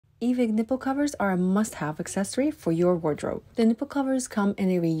EVIG nipple covers are a must-have accessory for your wardrobe. The nipple covers come in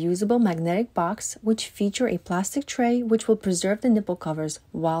a reusable magnetic box which feature a plastic tray which will preserve the nipple covers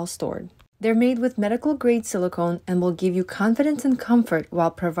while stored. They're made with medical-grade silicone and will give you confidence and comfort while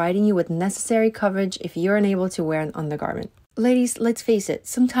providing you with necessary coverage if you're unable to wear an undergarment. Ladies, let's face it,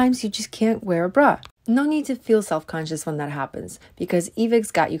 sometimes you just can't wear a bra. No need to feel self-conscious when that happens, because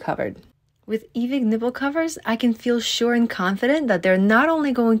EVIG's got you covered. With EVIG nipple covers, I can feel sure and confident that they're not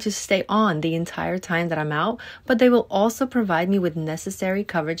only going to stay on the entire time that I'm out, but they will also provide me with necessary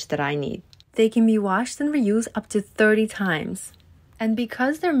coverage that I need. They can be washed and reused up to 30 times. And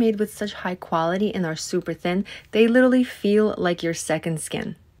because they're made with such high quality and are super thin, they literally feel like your second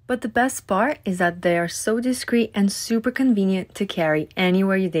skin. But the best part is that they are so discreet and super convenient to carry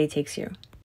anywhere your day takes you.